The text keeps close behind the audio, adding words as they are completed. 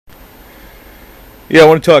Yeah, I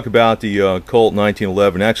want to talk about the Colt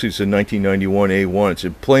 1911. Actually, it's a 1991 A1. It's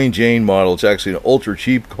a plain Jane model. It's actually an ultra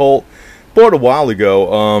cheap Colt. Bought a while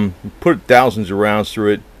ago. Put thousands of rounds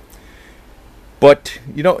through it. But,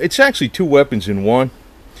 you know, it's actually two weapons in one.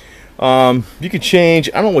 You can change,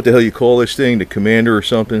 I don't know what the hell you call this thing, the commander or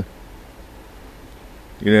something.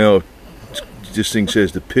 You know, this thing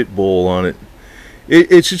says the Pit Bull on it.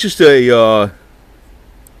 It's just a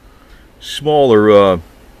smaller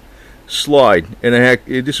slide, and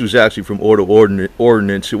this was actually from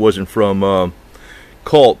Auto-Ordinance. It wasn't from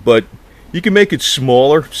Colt, but you can make it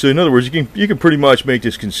smaller. So in other words, you can pretty much make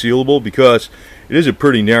this concealable because it is a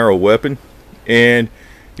pretty narrow weapon, and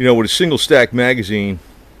you know, with a single stack magazine,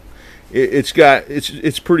 it's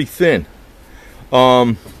pretty thin.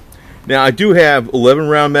 Now I do have 11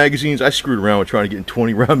 round magazines. I screwed around with trying to get in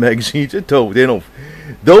 20 round magazines.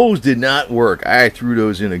 Those did not work. I threw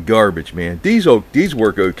those in the garbage, man. These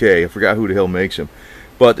work okay. I forgot who the hell makes them.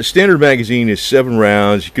 But the standard magazine is 7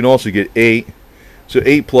 rounds. You can also get 8. So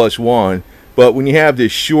 8 plus 1. But when you have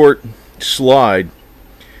this short slide,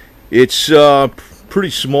 it's pretty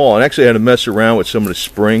small. And actually I had to mess around with some of the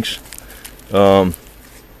springs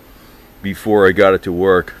before I got it to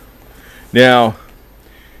work. Now,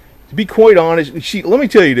 to be quite honest, let me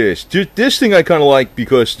tell you this. This thing I kind of like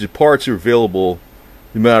because the parts are available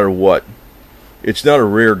no matter what. It's not a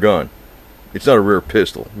rare gun. It's not a rare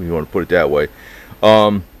pistol, if you want to put it that way. You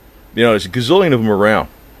know, there's a gazillion of them around.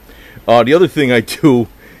 The other thing I do,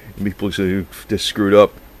 people say this screwed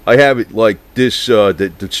up, I have it like this,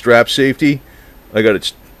 the strap safety, I got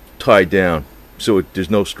it tied down, so there's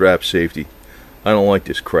no strap safety. I don't like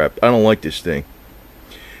this crap. I don't like this thing.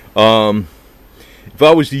 If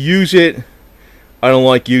I was to use it, I don't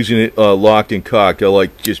like using it locked and cocked. I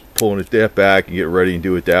like just pulling it that back and get ready and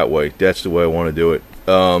do it that way. That's the way I want to do it,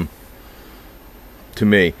 to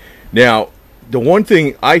me. Now, the one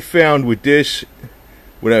thing I found with this,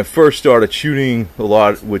 when I first started shooting a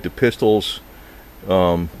lot with the pistols,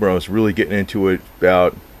 when I was really getting into it,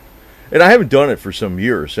 and I haven't done it for some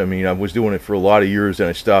years. I mean, I was doing it for a lot of years and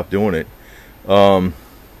I stopped doing it.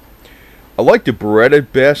 I like the Beretta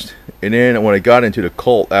best, and then when I got into the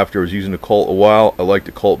Colt, after I was using the Colt a while, I liked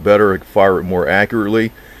the Colt better. I could fire it more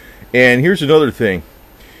accurately. And here's another thing.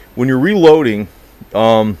 When you're reloading,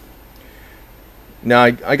 now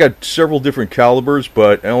I got several different calibers,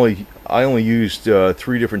 but I only used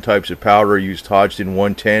 3 different types of powder. I used Hodgdon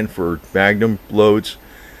 110 for Magnum loads,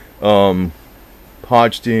 Hodgdon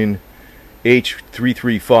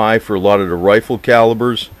H335 for a lot of the rifle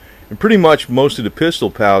calibers, and pretty much most of the pistol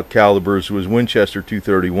calibers was Winchester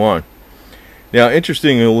 231. Now,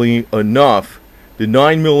 interestingly enough, the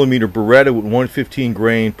 9mm Beretta with 115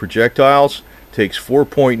 grain projectiles takes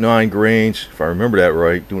 4.9 grains, if I remember that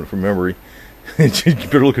right, doing it from memory. You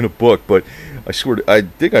better look in a book, but I swear I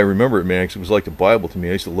think I remember it, man, because it was like the Bible to me.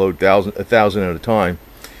 I used to load 1,000 at a time.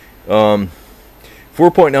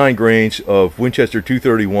 4.9 grains of Winchester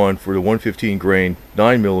 231 for the 115 grain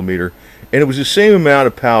 9mm, and it was the same amount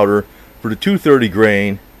of powder for the 230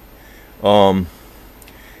 grain 45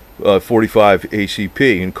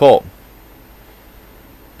 ACP in Colt.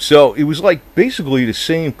 So it was like basically the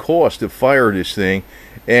same cost to fire this thing.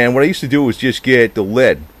 And what I used to do was just get the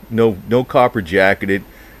lead, no copper jacketed.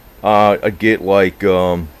 I'd get like I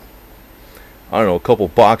don't know, a couple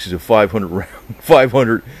boxes of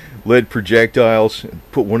 500 lead projectiles, and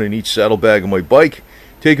put one in each saddlebag of my bike,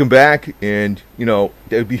 take them back, and you know,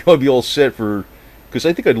 I'd be all set for, because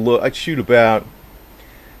I think I'd shoot about,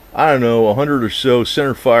 I don't know, 100 or so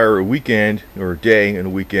center fire a weekend, or a day and a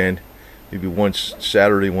weekend, maybe once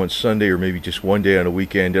Saturday, once Sunday, or maybe just one day on a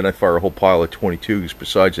weekend. Then I fire a whole pile of 22s.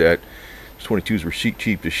 Besides that, 22s were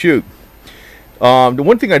cheap to shoot. The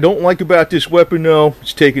one thing I don't like about this weapon, though,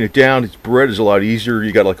 is taking it down. Its Beretta's a lot easier.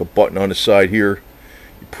 You got like a button on the side here.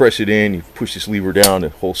 You press it in, you push this lever down, the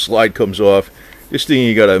whole slide comes off. This thing,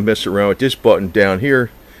 you gotta mess around with this button down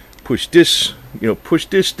here. Push this, you know, push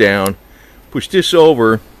this down, push this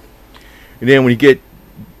over, and then when you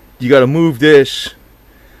gotta move this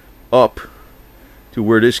up to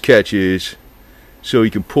where this catch is, so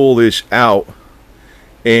you can pull this out,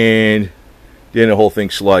 and then the whole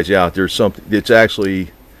thing slides out. There's something that's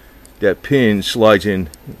actually, that pin slides in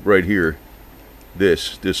right here,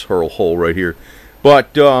 this hole right here.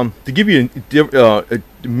 But to give you a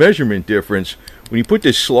measurement difference, when you put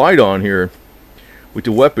this slide on here, with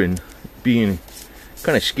the weapon being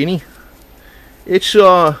kind of skinny, it's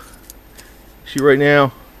see right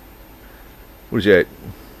now, what is that?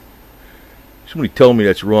 Somebody tell me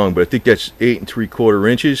that's wrong, but I think that's 8 3/4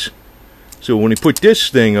 inches. So when you put this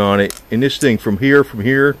thing on it, and this thing from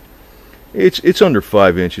here, it's under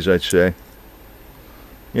 5 inches, I'd say.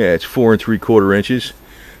 Yeah, it's 4 3/4 inches.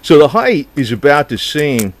 So the height is about the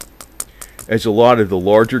same as a lot of the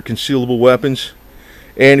larger concealable weapons.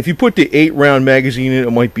 And if you put the 8-round magazine in,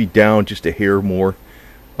 it might be down just a hair more.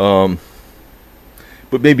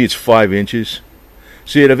 But maybe it's 5 inches.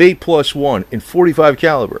 So you'd have 8+1 in 45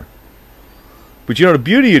 caliber. But you know, the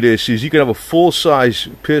beauty of this is you can have a full-size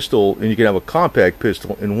pistol and you can have a compact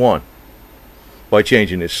pistol in one by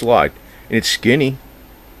changing this slide. And it's skinny.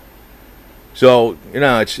 So, you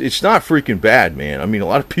know, it's not freaking bad, man. I mean, a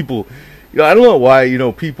lot of people, you know, I don't know why, you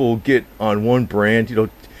know, people get on one brand. You know,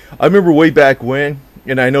 I remember way back when,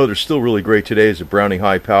 and I know they're still really great today, is a Browning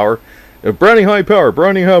High Power. Browning High Power,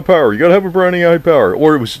 Browning High Power. You gotta have a Browning High Power.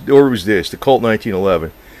 Or it was this, the Colt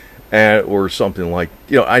 1911. Or something like,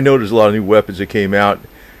 you know, I know there's a lot of new weapons that came out.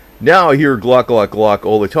 Now I hear Glock, Glock, Glock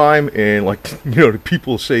all the time, and like, you know, the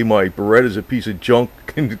people say my Beretta's a piece of junk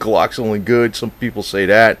and the Glock's only good. Some people say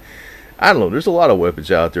that. I don't know. There's a lot of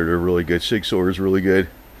weapons out there that are really good. Sig Sauer is really good.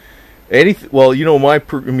 Well, you know what my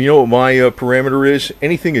parameter is.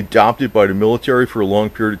 Anything adopted by the military for a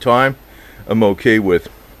long period of time, I'm okay with.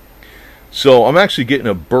 So I'm actually getting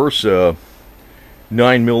a Bursa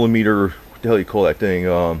 9mm. What the hell do you call that thing?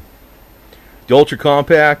 The ultra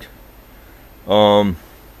compact. The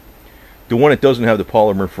one that doesn't have the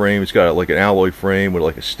polymer frame. It's got like an alloy frame with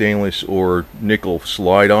like a stainless or nickel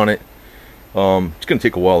slide on it. It's going to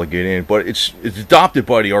take a while to get in, but it's adopted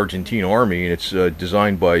by the Argentine Army, and it's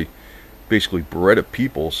designed by basically Beretta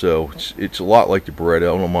people, so it's a lot like the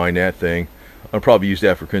Beretta. I don't mind that thing. I'll probably use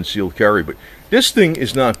that for concealed carry, but this thing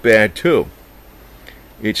is not bad too.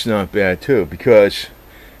 It's not bad too, because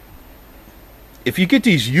if you get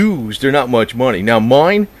these used, they're not much money. Now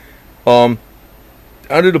mine, out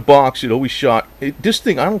of the box, it always shot. This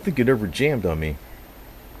thing, I don't think it ever jammed on me.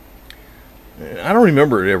 I don't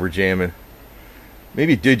remember it ever jamming.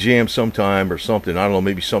 Maybe it did jam sometime or something. I don't know.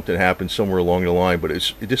 Maybe something happened somewhere along the line. But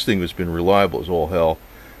this thing has been reliable as all hell.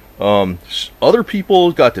 Other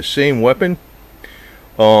people got the same weapon.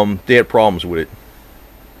 They had problems with it.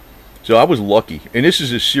 So I was lucky. And this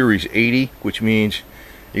is a Series 80, which means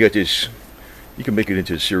you got this. You can make it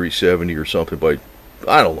into a Series 70 or something. But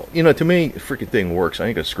I don't know. You know, to me, the freaking thing works. I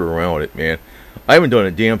ain't gonna screw around with it, man. I haven't done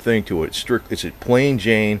a damn thing to it. It's a plain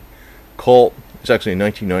Jane Colt. It's actually in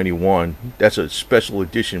 1991. That's a special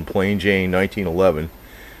edition plain Jane 1911.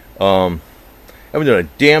 I haven't done a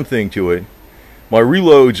damn thing to it. My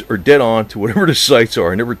reloads are dead on to whatever the sights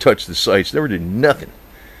are. I never touched the sights. Never did nothing.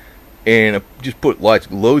 And I just put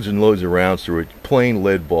loads and loads of rounds through it. Plain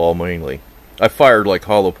lead ball mainly. I fired like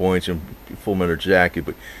hollow points and full metal jacket,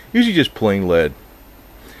 but usually just plain lead.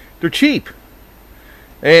 They're cheap.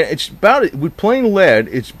 And it's about, with plain lead,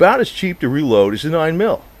 it's about as cheap to reload as a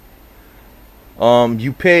 9mm.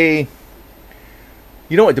 You pay,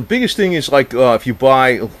 you know what, the biggest thing is like, if you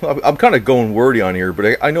buy, I'm kind of going wordy on here,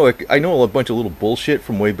 but I know a bunch of little bullshit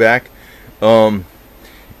from way back.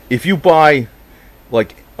 If you buy,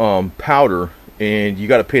 like, powder, and you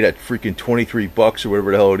got to pay that freaking $23 or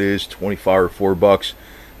whatever the hell it is, 25 or $4,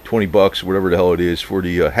 $20, whatever the hell it is, for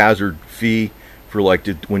the hazard fee, for like,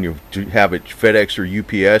 when you have it FedEx or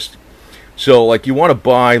UPS. So, like, you want to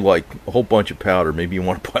buy, like, a whole bunch of powder. Maybe you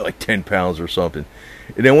want to buy, like, 10 pounds or something.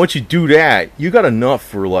 And then once you do that, you got enough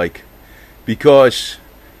for, like, because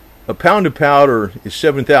a pound of powder is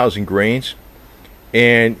 7,000 grains.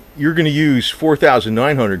 And you're going to use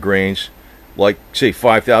 4,900 grains, like, say,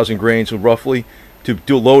 5,000 grains roughly,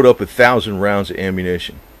 to load up 1,000 rounds of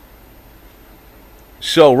ammunition.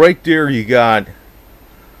 So, right there you got,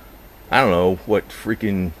 I don't know, what,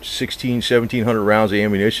 freaking 1,700 rounds of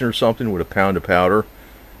ammunition or something with a pound of powder.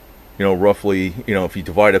 You know, roughly, you know, if you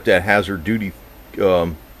divide up that hazard duty,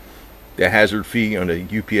 that hazard fee on the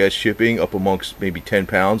UPS shipping up amongst maybe 10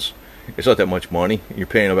 pounds, it's not that much money. You're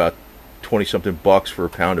paying about 20-something bucks for a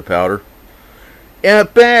pound of powder.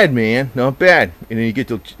 Not bad, man. Not bad. And then you get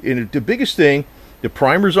the biggest thing, the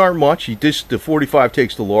primers aren't much. The 45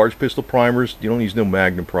 takes the large pistol primers. You don't use no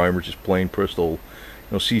Magnum primers, just plain pistol, you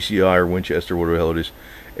know, CCI or Winchester, whatever the hell it is.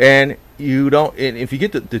 And you don't, and if you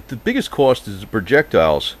get the biggest cost is the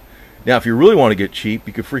projectiles. Now, if you really want to get cheap,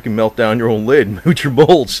 you can freaking melt down your own lead and with your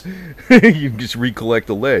bolts. You can just recollect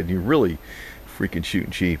the lead. You're really freaking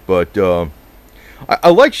shooting cheap. But I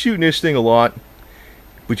like shooting this thing a lot.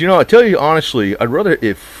 But, you know, I tell you honestly, I'd rather,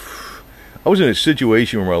 if I was in a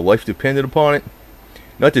situation where my life depended upon it,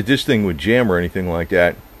 not that this thing would jam or anything like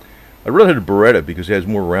that, I'd rather have the Beretta because it has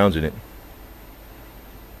more rounds in it.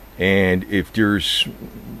 And if there's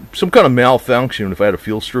some kind of malfunction, if I had to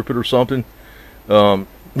field strip it or something,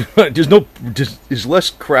 there's less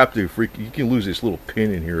crap to freak. You can lose this little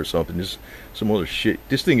pin in here or something. There's some other shit.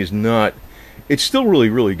 This thing is not, It's still really,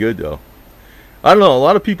 really good though. I don't know. A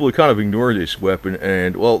lot of people kind of ignore this weapon,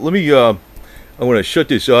 and well, let me. I'm going to shut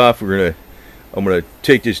this off. I'm gonna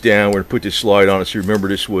take this down. We're gonna put this slide on it. So remember,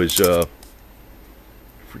 this was freaking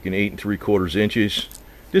 8 3/4 inches.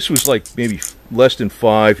 This was like maybe less than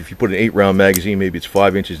 5. If you put an 8-round magazine, maybe it's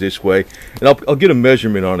 5 inches this way. And I'll get a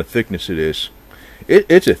measurement on the thickness of this.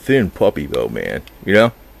 It's a thin puppy though, man. You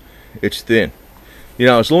know, it's thin. You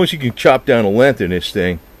know, as long as you can chop down the length in this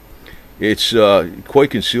thing, it's quite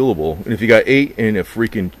concealable. And if you got 8 in a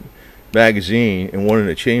freaking magazine and 1 in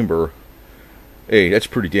a chamber, hey, that's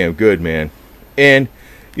pretty damn good, man. And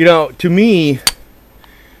you know, to me,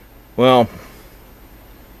 well,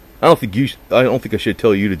 I don't think I should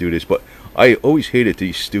tell you to do this, but I always hated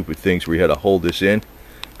these stupid things where you had to hold this in,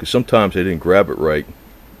 because sometimes I didn't grab it right,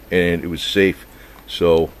 and it was safe.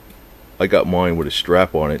 So I got mine with a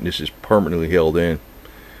strap on it, and this is permanently held in.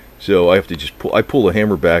 So I have to just pull the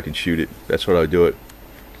hammer back and shoot it. That's what I do it,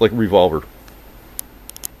 like a revolver.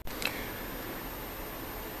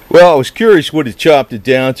 Well, I was curious what it chopped it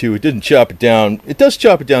down to. It didn't chop it down. It does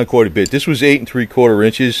chop it down quite a bit. This was 8 3/4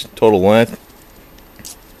 inches total length.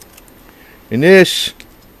 And this,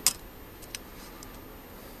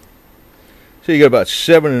 so you got about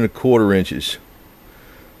 7 1/4 inches.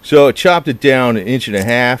 So it chopped it down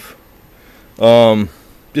 1.5 inches.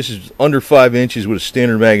 This is under 5 inches with a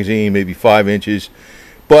standard magazine, maybe 5 inches.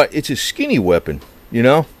 But it's a skinny weapon, you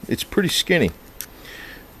know? It's pretty skinny.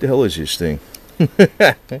 What the hell is this thing?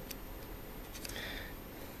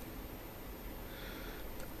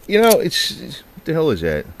 You know, it's what the hell is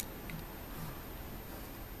that?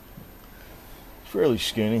 Fairly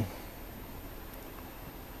skinny.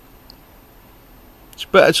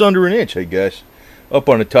 It's under 1 inch, I guess, up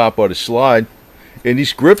on the top of the slide. And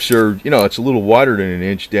these grips are, you know, it's a little wider than 1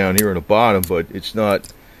 inch down here on the bottom, but it's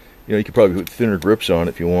not, you know, you could probably put thinner grips on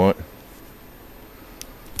it if you want.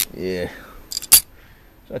 Yeah, it's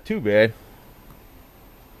not too bad.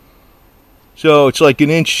 So it's like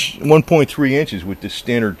 1.3 inches with the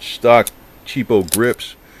standard stock cheapo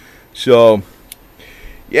grips. So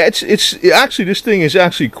yeah, it's actually, this thing is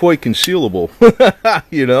actually quite concealable.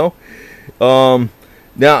 You know.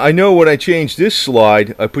 Now I know when I changed this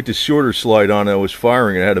slide, I put the shorter slide on. I was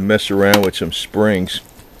firing, and I had to mess around with some springs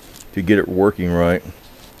to get it working right.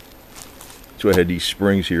 So I had these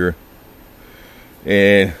springs here,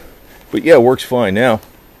 but yeah, it works fine now.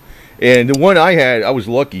 And the one I had, I was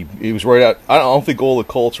lucky. It was right out. I don't think all the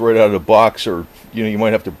Colts right out of the box, or you know, you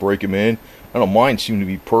might have to break them in. I don't know. Mine seemed to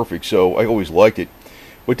be perfect, so I always liked it.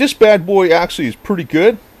 But this bad boy actually is pretty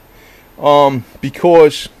good,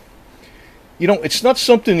 because you know, it's not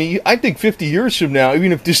something that I think 50 years from now,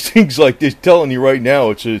 even if this thing's like this, telling you right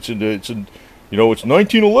now, it's you know, it's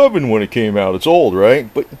 1911 when it came out. It's old,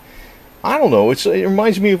 right? But I don't know. It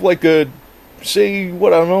reminds me of like a, say,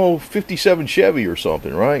 what, I don't know, 57 Chevy or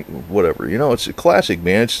something, right? Whatever, you know, it's a classic,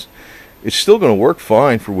 man. It's still going to work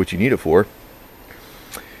fine for what you need it for.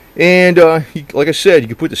 And like I said, you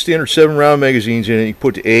can put the standard 7-round magazines in it. You can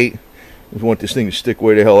put the 8. If you want this thing to stick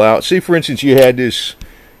way the hell out. Say, for instance, you had this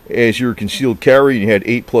as your concealed carry, and you had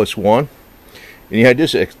 8+1, and you had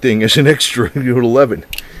this thing as an extra, you had 11.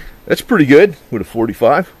 That's pretty good with a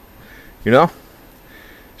 45, you know.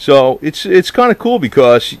 So it's kind of cool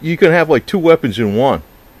because you can have like 2 weapons in one.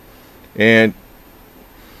 And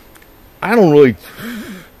I don't really,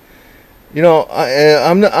 you know,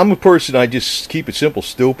 I'm a person, I just keep it simple,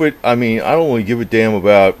 stupid. I mean, I don't really give a damn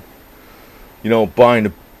about, you know, buying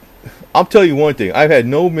the. I'll tell you one thing. I've had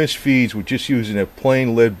no misfeeds with just using a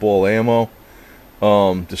plain lead ball ammo.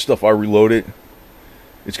 The stuff I reloaded,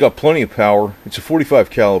 it's got plenty of power. It's a 45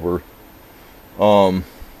 caliber. I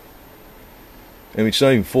mean, it's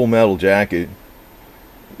not even full metal jacket.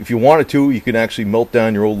 If you wanted to, you can actually melt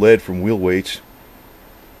down your old lead from wheel weights.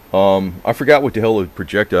 I forgot what the hell the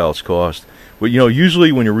projectiles cost. But, you know,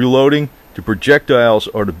 usually when you're reloading, the projectiles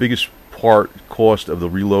are the biggest cost of the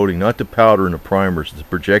reloading. Not the powder and the primers, the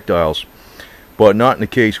projectiles. But not in the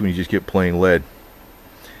case when you just get plain lead.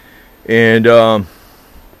 And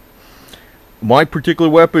my particular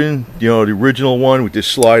weapon, you know, the original one with this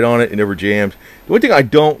slide on it, it never jammed. The one thing I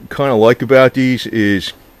don't kind of like about these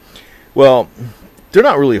is, well, they're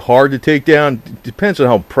not really hard to take down. It depends on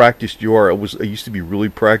how practiced you are. I used to be really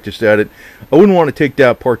practiced at it. I wouldn't want to take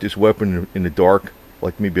that apart, this weapon, in the dark,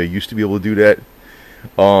 like maybe I used to be able to do that.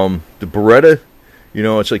 The Beretta, you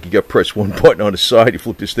know, it's like you got to press one button on the side, you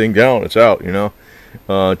flip this thing down, it's out, you know.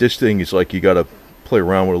 This thing is like you got to play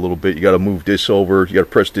around with it a little bit. You got to move this over, you got to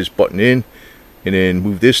press this button in, and then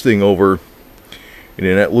move this thing over, and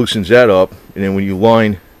then that loosens that up. And then when you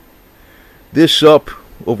line this up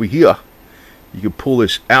over here, you can pull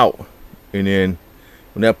this out, and then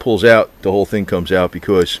when that pulls out, the whole thing comes out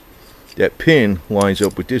because that pin lines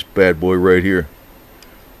up with this bad boy right here,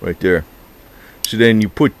 right there. So then you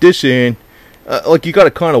put this in. Like, you got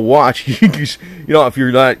to kind of watch. You know, if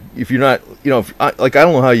you're not, you know, like, I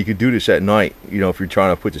don't know how you could do this at night. You know, if you're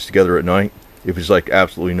trying to put this together at night, if it's like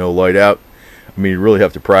absolutely no light out. I mean, you really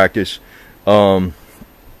have to practice. Like,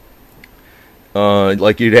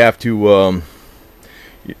 you'd have to,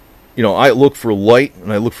 you know, I look for light,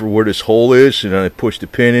 and I look for where this hole is, and then I push the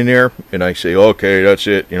pin in there, and I say, okay, that's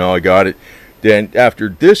it. You know, I got it. Then after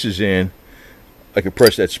this is in, I can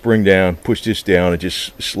press that spring down, push this down, and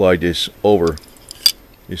just slide this over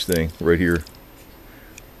this thing right here.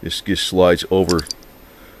 This just slides over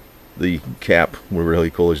the cap, whatever the hell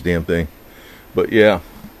you call this damn thing. But yeah,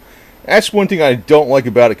 that's one thing I don't like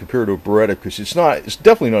about it compared to a Beretta, because it's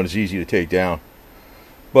definitely not as easy to take down.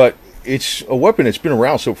 But it's a weapon that's been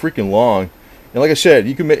around so freaking long, and like I said,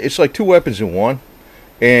 you can it's like two weapons in one.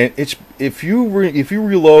 And it's if you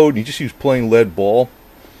reload and you just use plain lead ball,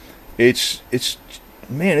 it's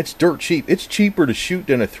man, it's dirt cheap. It's cheaper to shoot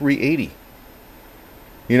than a 380.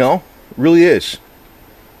 You know, it really is.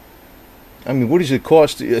 I mean, what does it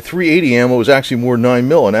cost? A 380 ammo is actually more than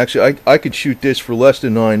 9mm, and actually I could shoot this for less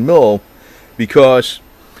than 9mm because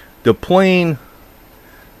the plain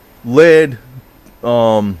lead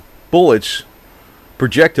bullets,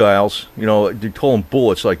 projectiles, you know, they call them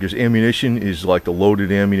bullets. Like, there's ammunition is like the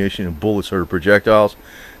loaded ammunition, and bullets are the projectiles.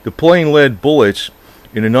 The plain lead bullets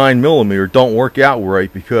in a 9mm don't work out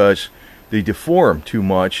right because they deform too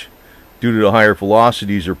much due to the higher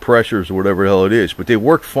velocities or pressures or whatever the hell it is. But they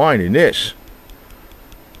work fine in this.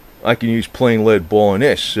 I can use plain lead ball in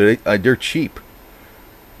this, so they're cheap.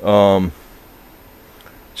 So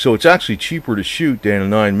it's actually cheaper to shoot than a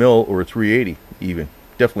 9mm or a 380 even.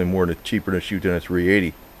 Definitely more cheaper to shoot than a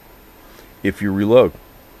 380 if you reload.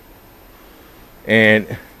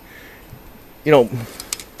 And, you know,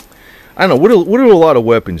 I don't know, what are a lot of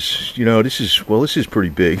weapons? You know, this is pretty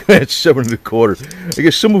big. It's 7 1/4. I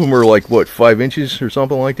guess some of them are like, what, 5 inches or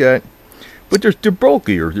something like that? But they're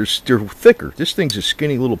bulkier, they're thicker. This thing's a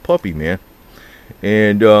skinny little puppy, man.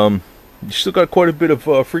 And you still got quite a bit of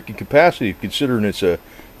freaking capacity, considering it's a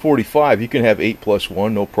 45. You can have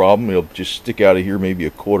 8+1, no problem. It'll just stick out of here maybe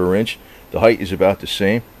a 1/4 inch. The height is about the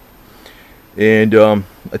same. And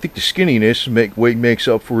I think the skinniness makes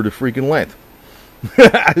up for the freaking length.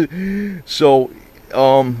 So,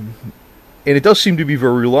 and it does seem to be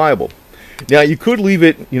very reliable. Now, you could leave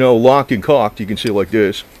it, you know, locked and cocked. You can see it like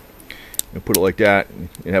this, and put it like that,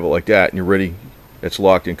 and have it like that, and you're ready. That's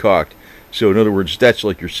locked and cocked. So, in other words, that's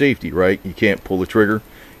like your safety, right? You can't pull the trigger.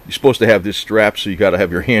 You're supposed to have this strap, so you got to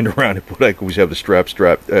have your hand around it. But I always have the strap,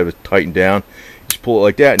 have it tightened down. Just pull it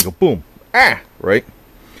like that, and go boom, right?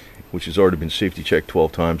 Which has already been safety checked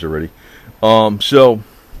 12 times already. So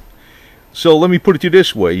let me put it to you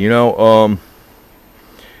this way, you know,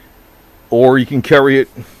 or you can carry it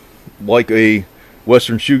like a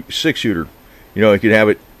Western 6-shooter. You know, you can have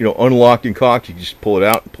it, you know, unlocked and cocked. You just pull it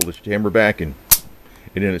out, pull the hammer back, and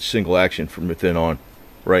then it's single action from within on,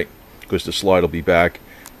 right? Because the slide will be back,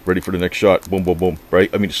 ready for the next shot. Boom, boom, boom, right?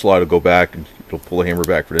 I mean, the slide will go back, and it'll pull the hammer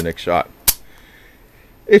back for the next shot.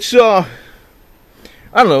 It's, I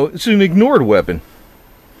don't know, it's an ignored weapon.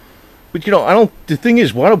 But, you know, the thing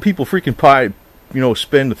is, why don't people freaking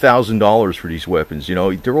spend $1,000 for these weapons? You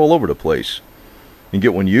know, they're all over the place. You can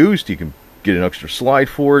get one used, you can get an extra slide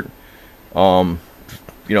for it.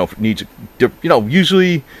 You know, if it needs, you know,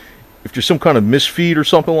 usually if there's some kind of misfeed or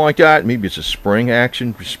something like that, maybe it's a spring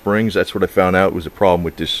action. Springs, that's what I found out was a problem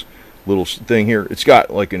with this little thing here. It's got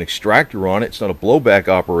like an extractor on it. It's not a blowback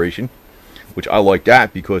operation, which I like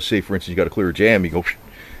that because, say, for instance, you got a clear jam, you got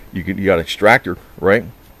an extractor, right?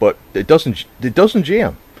 But it doesn't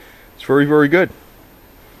jam. It's very, very good.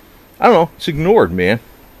 I don't know. It's ignored, man.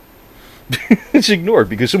 It's ignored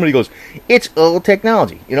because somebody goes, it's old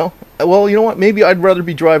technology, you know. Well, you know what? Maybe I'd rather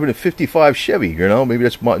be driving a '55 Chevy, you know. Maybe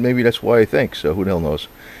that's why I think so. Who the hell knows?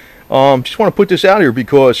 Just want to put this out here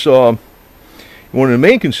because one of the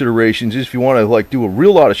main considerations is if you want to like do a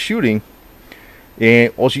real lot of shooting,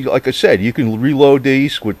 and also, like I said, you can reload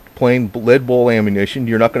these with plain lead ball ammunition.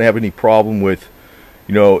 You're not going to have any problem with,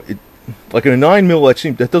 you know, like in a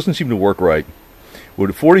 9mm, that doesn't seem to work right. With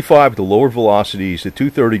a 45 at the lower velocities, the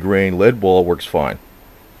 230 grain lead ball works fine.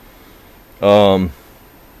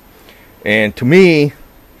 And to me,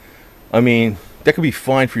 I mean, that could be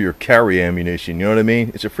fine for your carry ammunition. You know what I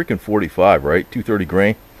mean? It's a freaking 45, right? 230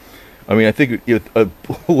 grain. I mean, I think a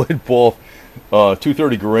lead ball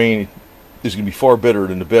 230 grain is going to be far better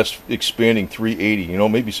than the best expanding 380. You know,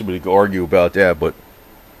 maybe somebody could argue about that, but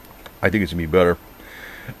I think it's going to be better.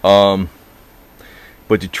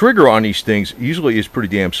 But the trigger on these things usually is pretty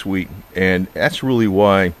damn sweet, and that's really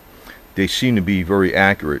why they seem to be very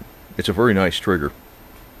accurate. It's a very nice trigger.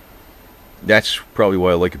 That's probably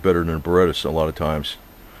why I like it better than a Beretta a lot of times.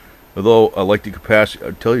 Although I like the capacity,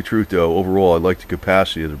 I'll tell you the truth though, overall I like the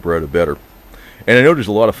capacity of the Beretta better. And I know there's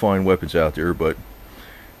a lot of fine weapons out there, but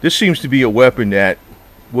this seems to be a weapon that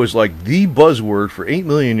was like the buzzword for 8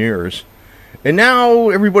 million years, and now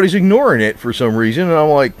everybody's ignoring it for some reason, and I'm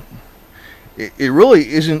like, it really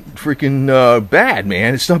isn't freaking bad,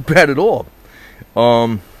 man. It's not bad at all.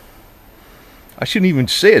 I shouldn't even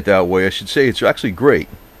say it that way. I should say it's actually great,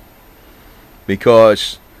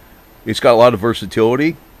 because it's got a lot of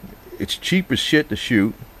versatility. It's cheap as shit to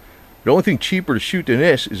shoot. The only thing cheaper to shoot than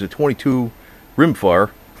this is a 22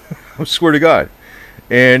 rimfire. I swear to God.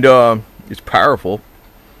 And it's powerful,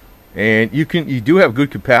 and you do have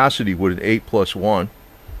good capacity with an 8+1,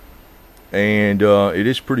 and it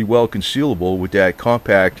is pretty well concealable with that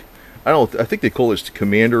compact. I think they call this the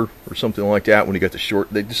Commander or something like that. When you got the short,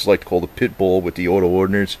 they just like to call the Pit Bull with the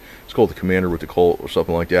Auto-Ordnance. It's called the Commander with the Colt or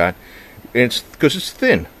something like that. And it's because it's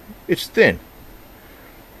thin. It's thin,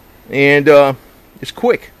 and it's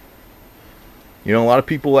quick. You know, a lot of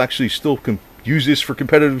people actually still use this for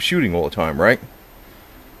competitive shooting all the time, right?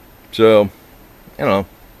 So, you know,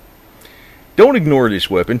 don't ignore this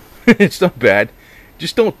weapon. It's not bad.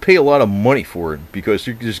 Just don't pay a lot of money for it, because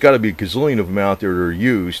there's got to be a gazillion of them out there that are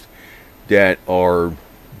used that are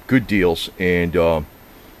good deals. And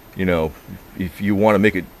you know, if you want to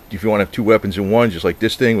make it, if you want to have two weapons in one, just like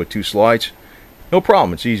this thing with two slides, no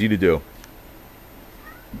problem. It's easy to do.